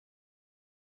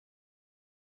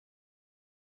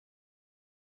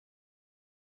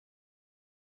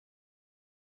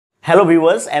Hello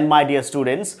viewers and my dear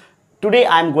students, today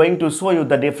I am going to show you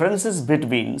the differences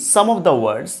between some of the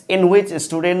words in which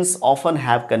students often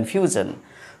have confusion.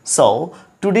 So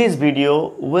today's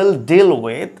video will deal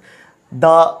with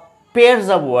the pairs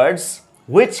of words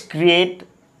which create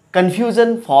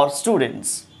confusion for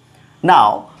students.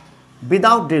 Now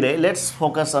without delay, let's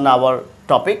focus on our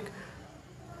topic.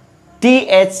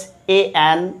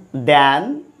 THAN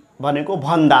dan भनेको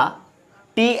भन्दा,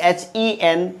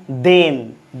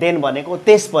 THEN then भनेको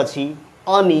त्यसपछि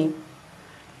अनि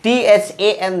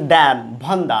THAN than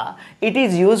भन्दा, it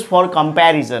is used for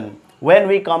comparison when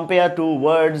we compare two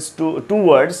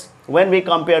words, when we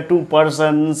compare two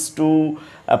persons, two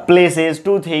places,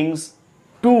 two things,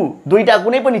 दुईटा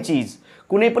कुनै पनि चीज,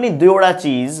 कुनै पनि दुईवटा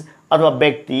चीज अथवा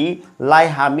व्यक्तिलाई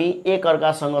हामी एक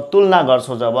अर्कासँग तुलना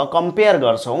गर्छौं, जब कम्पेयर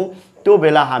गर्छौं त्यो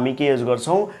बेला हामी के युज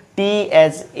गर्छौं,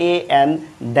 THAN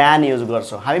than युज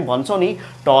गर्छौं. हामी भन्छौं नि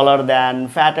taller than,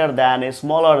 fatter than,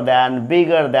 smaller than,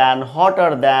 bigger than,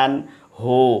 hotter than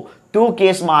हो. त्यो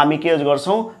केसमा हामी के युज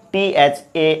गर्छौं,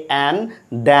 THAN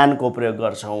than को प्रयोग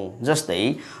गर्छौं.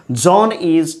 जस्तै John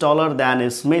is taller than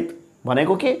Smith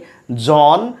भनेको के,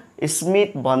 John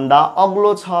स्मिथ भन्दा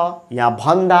अग्लो छ. यहाँ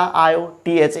भन्दा आयो,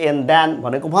 THAN than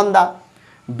भनेको भन्दा.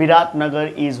 Biratnagar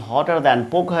is hotter than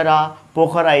Pokhara,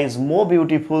 Pokhara is more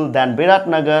beautiful than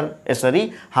Biratnagar.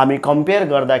 यसरी हामी कम्पेयर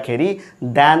गर्दाखेरि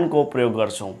than को प्रयोग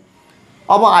गर्छौं.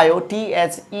 अब आयो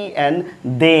THEN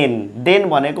then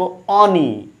भनेको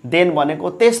अनि, then भनेको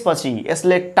त्यसपछि.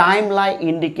 यसले टाइमलाई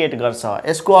इन्डिकेट गर्छ.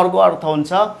 यसको अर्को अर्थ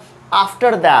हुन्छ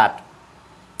आफ्टर दैट.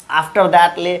 आफ्टर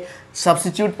दैट ले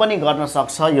सब्स्टिट्युट पनि गर्न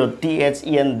सक्छ यो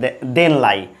THEN then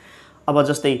लाई. अब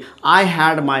जस्तै I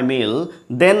had my meal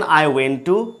then I went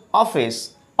to office.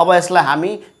 अब यसलाई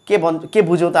हामी के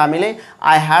बुझ्यौ त हामीले,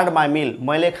 I had my meal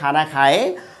मैले खाना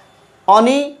खाए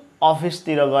अनि अफिस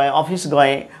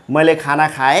गए, मैले खाना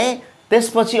खाए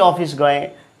त्यसपछि अफिस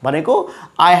गए भनेको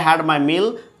I had my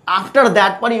meal after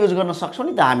that पनि युज गर्न सक्छौं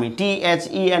नि त हामी.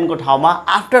 THEN को ठाउँमा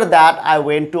after that I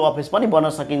went to office पनि भन्न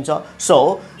सकिन्छ.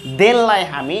 सो then लाई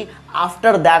हामी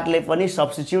आफ्टर दैट ले पनि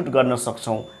सब्स्टिट्युट गर्न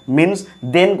सक्छौं. मीन्स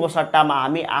then को सट्टामा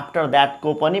हामी आफ्टर दैट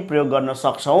को पनि प्रयोग गर्न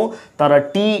सक्छौं,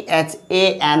 तर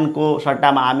THAN को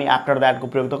सट्टामा हामी आफ्टर दैट को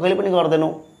प्रयोग त कहिले पनि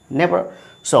गर्दैनौं. नेभर.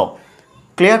 So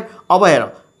clear. अब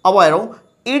हेरौं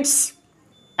it's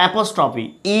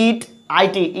apostrophe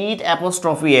eat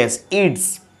apostrophe s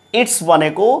it's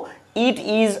भनेको इट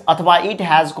इज अथवा इट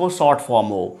हैज को शॉर्ट फॉर्म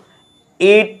हो.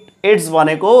 इट्स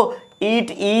भनेको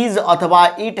इट इज अथवा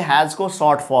इट हैज को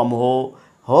शॉर्ट फॉर्म हो.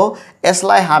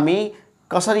 यसलाई हामी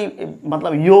कसरी,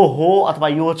 मतलब यो हो अथवा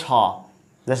यो छ.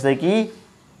 जस्तै कि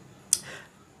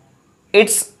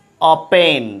इट्स अ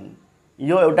पेन,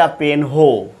 यो एउटा पेन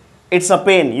हो. इट्स अ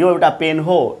पेन, यो एउटा पेन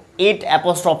हो. It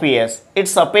apostrophe S,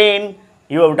 it's a pain,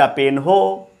 यो एउटा पेन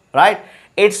हो. राइट.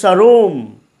 इट्स अ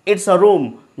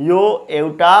रूम, यो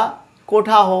एउटा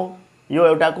कोठा हो, यो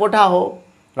एउटा कोठा हो.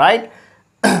 राइट.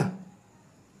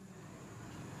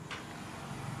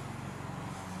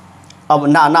 अब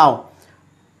नाउ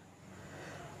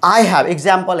आई हैव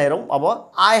एक्जाम्पल हेरौं.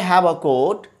 अब I have a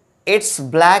coat it's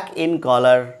black in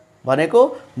colour भनेको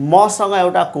मसँग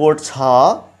एउटा कोट छ,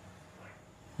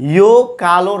 यो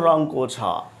कालो रङको छ.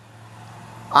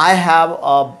 I have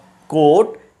a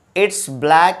coat it's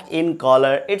black in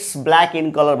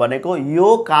colour भनेको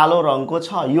यो कालो रङको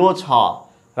छ, यो छ.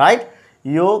 राइट.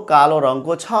 यो कालो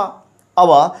रङको छ.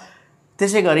 अब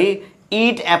त्यसैगरी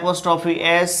इट एपोस्ट्रोफी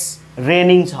एस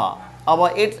रेनिङ छ. अब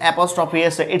it's apostrophe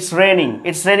S it's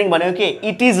raining भनेको के,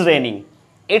 इट इज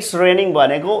रेनिङ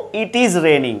भनेको इट इज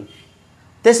रेनिङ.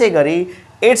 त्यसैगरी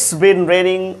it's been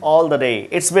raining all the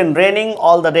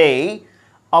day.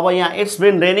 अब यहाँ it's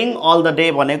been raining all the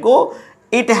day भनेको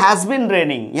इट हैज बीन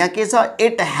रेनिङ. यहाँ के छ,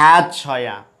 इट हैज छ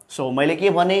यहाँ. सो मैले के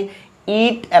भने,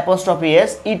 it apostrophe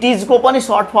S it is को पनि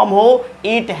शॉर्ट फर्म हो,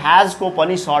 इट हैज को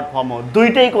पनि शॉर्ट फर्म हो,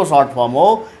 दुईटैको शॉर्ट फर्म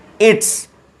हो इट्स.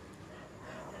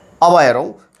 अब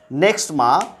हेरौं नेक्स्ट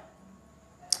मा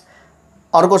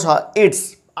अर्को छ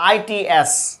इट्स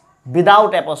ITS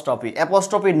विदाउट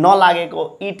एपोस्ट्रोफी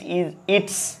नलागेको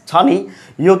इट्स छ नि.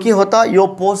 यो के हो त, यो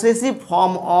पोसेसिभ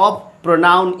फर्म अफ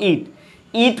प्रोनाउन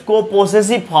इट को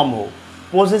पोसेसिभ फर्म हो.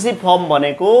 पोसेसिभ फर्म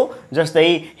भनेको जस्तै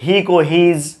ही को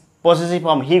हिज, पोसेसिभ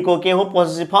फर्म. ही को के हो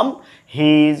पोसेसिभ फर्म,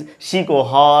 हिज. शी को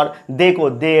हर, दे को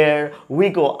देयर, वी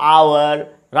को आवर.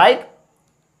 राइट.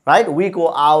 वी को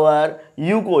आवर,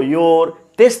 यू को योर.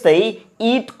 त्यस्तै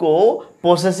इट को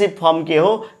पोसेसिभ फर्म के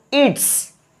हो,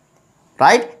 इट्स.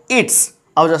 राइट. इट्स.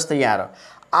 अब जस्तै यहाँ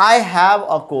I have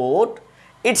a coat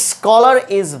its colour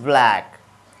is black.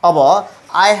 अब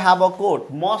आई हैव अ कोट,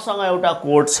 मसँग एउटा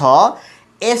कोट छ,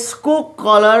 यसको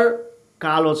कलर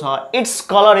कालो छ its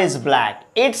colour is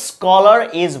black its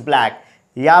colour is black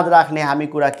याद राख्ने हामी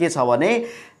कुरा के छ भने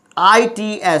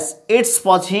ITS इट्स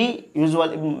पछि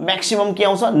युजुअली म्याक्सिमम के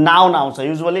आउँछ नाउन आउँछ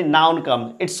usually noun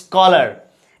comes its colour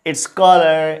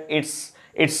it's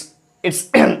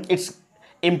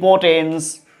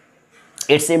importance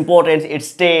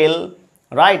its tail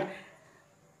right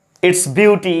it's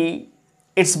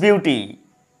beauty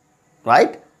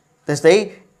right त्यस्तै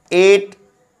 8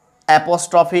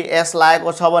 एपोस्ट्रोफी एस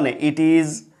लागेको छ भने इट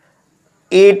इज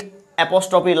 8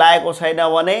 एपोस्ट्रोफी लागेको छैन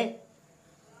भने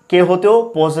के हो त्यो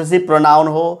पोसेसिभ प्रोनाउन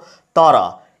हो तर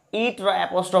इट र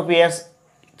एपोस्ट्रोफी एस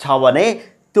छ भने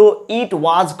त्यो इट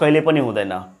वाज कहिले पनि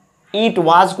हुँदैन इट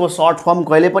वाज को सर्ट फर्म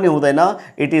कहिले पनि हुँदैन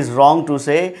it is wrong to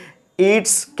say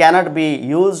it's cannot be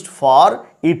used for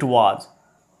it was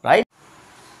right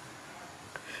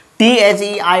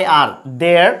THEIR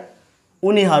there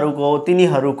उनीहरूको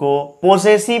तिनीहरूको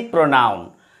पोसेसिभ प्रोनाउन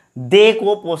दे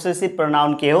को पोसेसिभ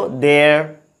प्रोनाउन के हो there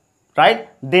right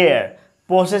there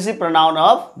पोसेसिभ pronoun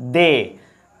of they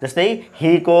जस्तै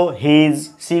ही को हिज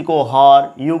सी को हर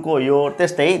यू को योर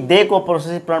त्यस्तै दे को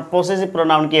पोसेसिभ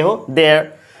प्रोनाउन के हो देयर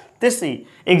त्यस्तै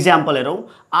इक्जाम्पल हेरौँ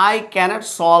I cannot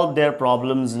solve there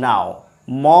problems now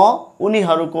म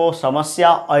उनीहरूको समस्या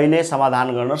अहिले समाधान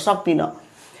गर्न सक्दिनँ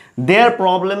देयर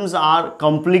प्रब्लम्स आर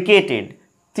कम्प्लिकेटेड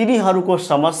तिनीहरूको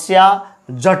समस्या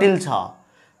जटिल छ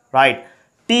राइट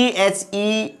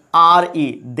THERE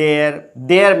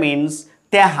देयर मीन्स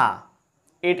त्यहाँ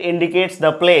it indicates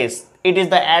the place it is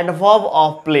the adverb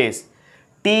of place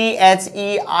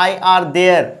THEIR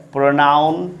there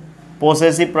pronoun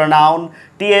possessive pronoun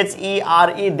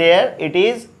THERE there it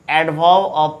is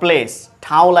adverb of place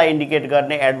ठाउँलाई indicate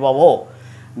गर्ने adverb हो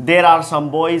there are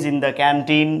some boys in the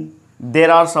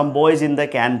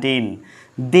canteen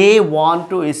they want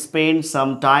to spend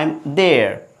some time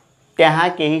there त्यहाँ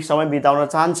केही समय बिताउन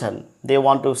चाहन्छन् they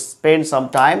want to spend some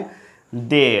time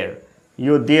there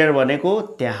यो there भनेको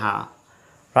त्यहाँ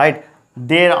right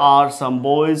there are some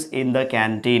boys in the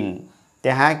canteen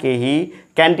त्यहाँ केही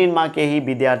क्यान्टिनमा केही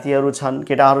विद्यार्थीहरू छन्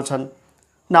केटाहरू छन्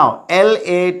नाउ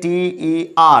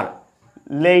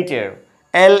LATER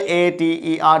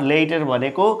लेटर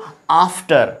भनेको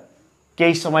आफ्टर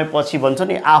केही समय पछि भन्छ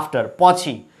नि आफ्टर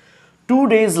पछि 2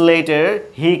 days later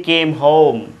he came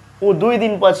home ऊ 2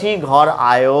 दिनपछि घर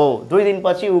आयो 2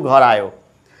 दिनपछि ऊ घर आयो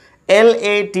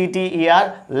LATTER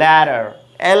ladder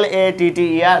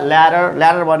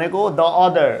भनेको द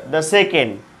अदर द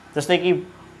सेकेन्ड जस्तै कि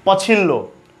पछिल्लो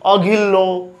अघिल्लो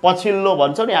पछिल्लो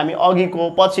भन्छौँ नि हामी अघिको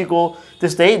पछिको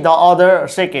त्यस्तै द अदर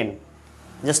सेकेन्ड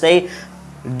जस्तै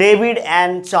David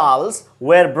and Charles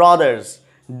where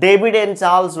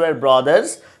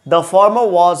brothers the former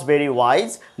was very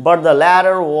wise but the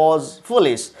ladder was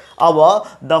foolish अब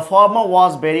the former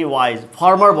was very wise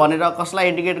former भनेर कसलाई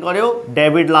इन्डिकेट गर्यो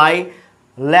डेभिडलाई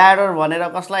ल्याडर भनेर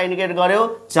कसलाई इन्डिकेट गर्यो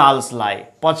चार्ल्सलाई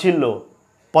पछिल्लो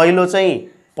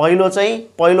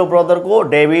पहिलो ब्रदरको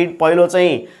डेभिड पहिलो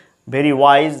चाहिँ भेरी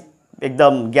वाइज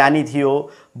एकदम ज्ञानी थियो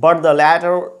but the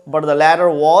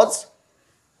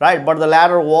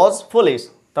ladder was foolish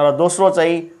तर दोस्रो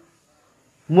चाहिँ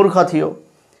मूर्ख थियो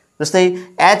जस्तै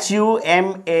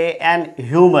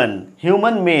HUMAN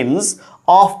human means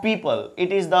of people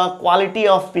it is the quality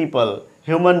of people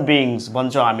human beings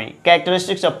भन्छौँ हामी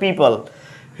characteristics of people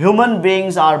human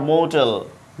beings are mortal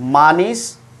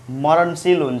मानिस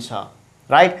मरणशील हुन्छ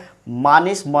राइट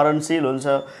मानिस मरणशील हुन्छ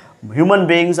human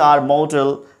beings are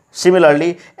mortal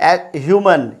similarly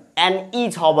human NE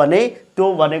छ भने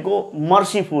त्यो भनेको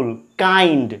मर्सीफुल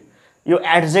काइन्ड यो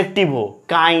एड्जेक्टिभ हो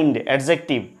काइन्ड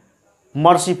एड्जेक्टिभ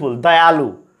मर्सीफुल दयालु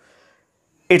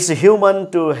it's human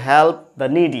to help the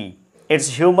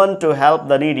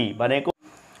needy भनेको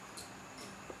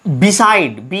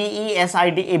बिसाइड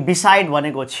BESIDE बिसाइड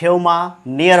भनेको छेउमा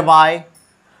near by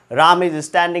Ram is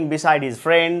standing beside his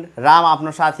friend Ram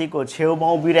आफ्नो साथीको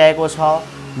छेउमा उभिरहेको छ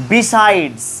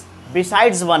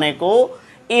बिसाइड्स भनेको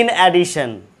इन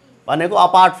एडिसन भनेको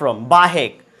अपार्ट फ्रम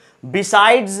बाहेक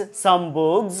besides some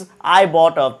books I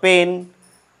but a pain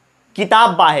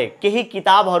किताब बाहेक केही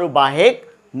किताबहरू बाहेक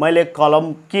मैले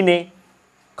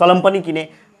कलम पनि किने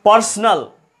पर्सनल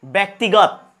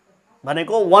व्यक्तिगत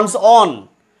भनेको one's own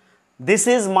this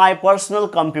is my personal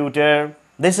computer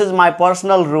this is my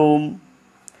personal room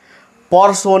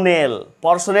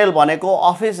personnel भनेको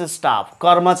अफिस स्टाफ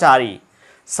कर्मचारी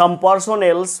some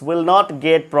पर्सोनेल्स will not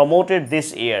get promoted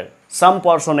this year some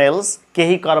पर्सोनेल्स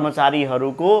केही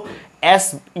कर्मचारीहरूको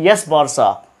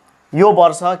यो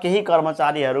वर्ष केही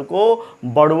कर्मचारीहरूको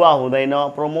बढुवा हुँदैन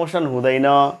प्रमोसन हुँदैन